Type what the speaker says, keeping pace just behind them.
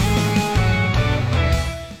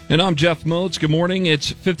And I'm Jeff Moats. Good morning.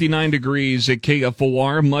 It's 59 degrees at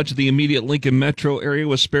KFOR. Much of the immediate Lincoln metro area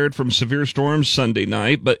was spared from severe storms Sunday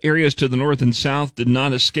night, but areas to the north and south did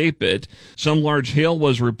not escape it. Some large hail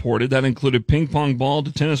was reported. That included ping pong ball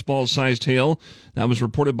to tennis ball sized hail. That was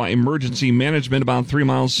reported by Emergency Management about 3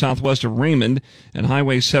 miles southwest of Raymond and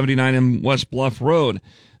Highway 79 and West Bluff Road.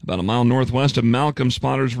 About a mile northwest of Malcolm,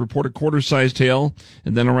 spotters reported quarter-sized hail,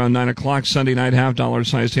 and then around 9 o'clock Sunday night,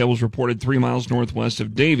 half-dollar-sized hail was reported 3 miles northwest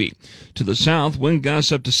of Davie. To the south, wind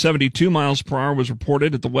gusts up to 72 miles per hour was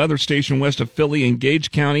reported at the weather station west of Philly in Gage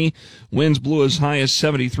County. Winds blew as high as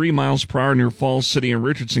 73 miles per hour near Falls City in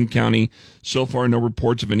Richardson County. So far, no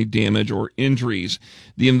reports of any damage or injuries.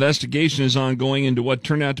 The investigation is ongoing into what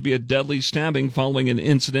turned out to be a deadly stabbing following an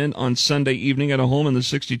incident on Sunday evening at a home in the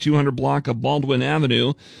 6200 block of Baldwin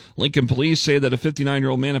Avenue. Lincoln police say that a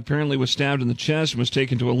 59-year-old man apparently was stabbed in the chest and was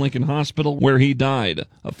taken to a Lincoln hospital where he died.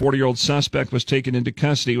 A 40-year-old suspect was taken into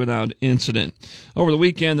custody without incident. Over the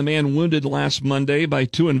weekend, the man wounded last Monday by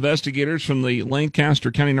 2 investigators from the Lancaster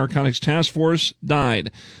County Narcotics Task Force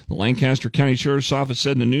died. The Lancaster County Sheriff's Office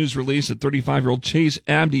said in a news release that 35-year-old Chase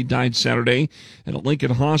Abney died Saturday at a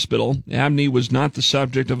Lincoln hospital. Abney was not the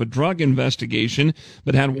subject of a drug investigation,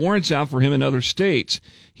 but had warrants out for him in other states.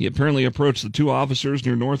 He apparently approached the 2 officers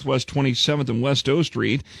near Northwest 27th and West O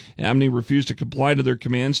Street. Abney refused to comply to their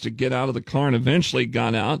commands to get out of the car and eventually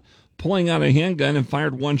got out, pulling out a handgun and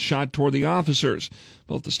fired 1 shot toward the officers.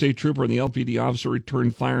 Both the state trooper and the LPD officer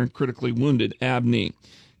returned fire and critically wounded Abney.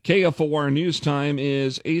 KFOR News Time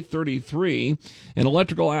is 8:33. An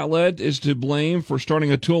electrical outlet is to blame for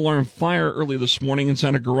starting a 2-alarm fire early this morning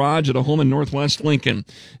inside a garage at a home in Northwest Lincoln.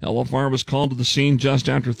 LFR was called to the scene just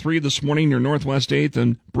after 3 this morning near Northwest 8th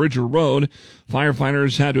and Bridger Road.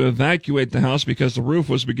 Firefighters had to evacuate the house because the roof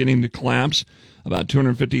was beginning to collapse. About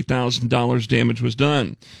 $250,000 damage was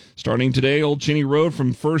done. Starting today, Old Cheney Road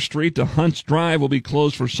from First Street to Hunts Drive will be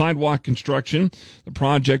closed for sidewalk construction. The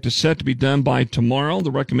project is set to be done by tomorrow. The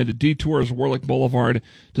recommended detour is Warlick Boulevard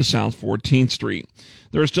to South 14th Street.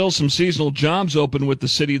 There are still some seasonal jobs open with the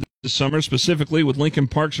city this summer, specifically with Lincoln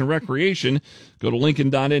Parks and Recreation. Go to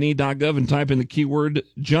lincoln.ne.gov and type in the keyword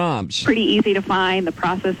jobs. Pretty easy to find. The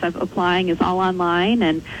process of applying is all online.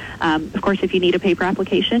 And, of course, if you need a paper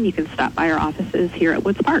application, you can stop by our offices here at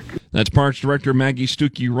Woods Park. That's Parks Director Maggie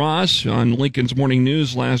Stuckey-Ross on Lincoln's Morning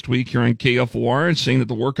News last week here on KFOR, saying that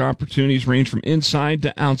the work opportunities range from inside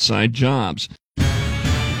to outside jobs.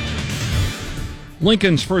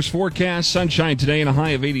 Lincoln's first forecast, sunshine today and a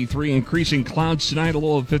high of 83, increasing clouds tonight, a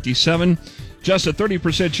low of 57. Just a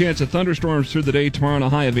 30% chance of thunderstorms through the day tomorrow and a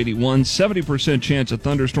high of 81. 70% chance of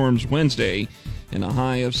thunderstorms Wednesday and a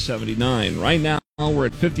high of 79. Right now, we're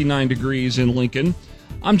at 59 degrees in Lincoln.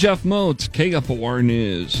 I'm Jeff Moats, KFOR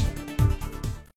News.